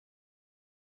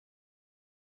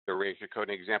erasure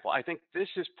coding example, I think this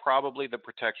is probably the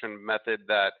protection method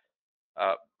that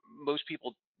uh, most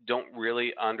people don't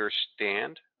really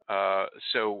understand.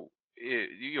 So,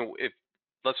 if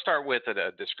let's start with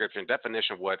a description,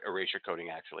 definition of what erasure coding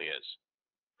actually is.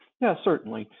 Yeah,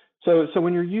 certainly. So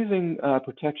when you're using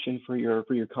protection for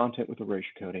your content with erasure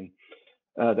coding,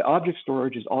 the object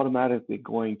storage is automatically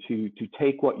going to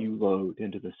take what you load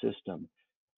into the system,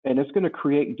 and it's going to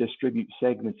create and distribute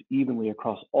segments evenly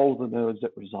across all the nodes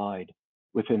that reside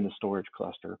within the storage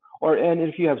cluster. And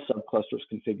if you have subclusters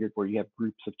configured where you have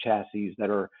groups of chassis that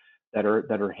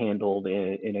are handled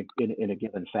in a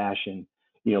given fashion,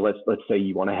 let's say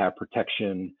you want to have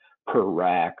protection per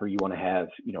rack, or you want to have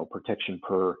protection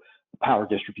per power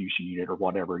distribution unit or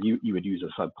whatever, you would use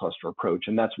a subcluster approach,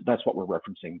 and that's what we're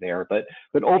referencing there. But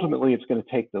ultimately, it's going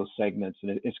to take those segments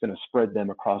and it's going to spread them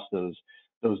across those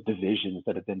divisions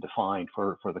that have been defined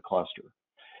for the cluster.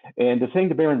 And the thing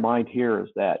to bear in mind here is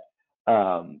that,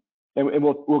 and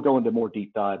we'll go into more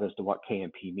deep dive as to what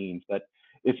KMP means, but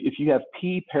if you have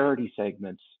P parity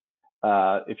segments,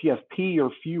 if you have P or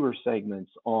fewer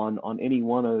segments on any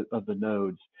one of the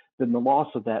nodes, then the loss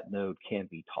of that node can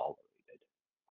be tolerant.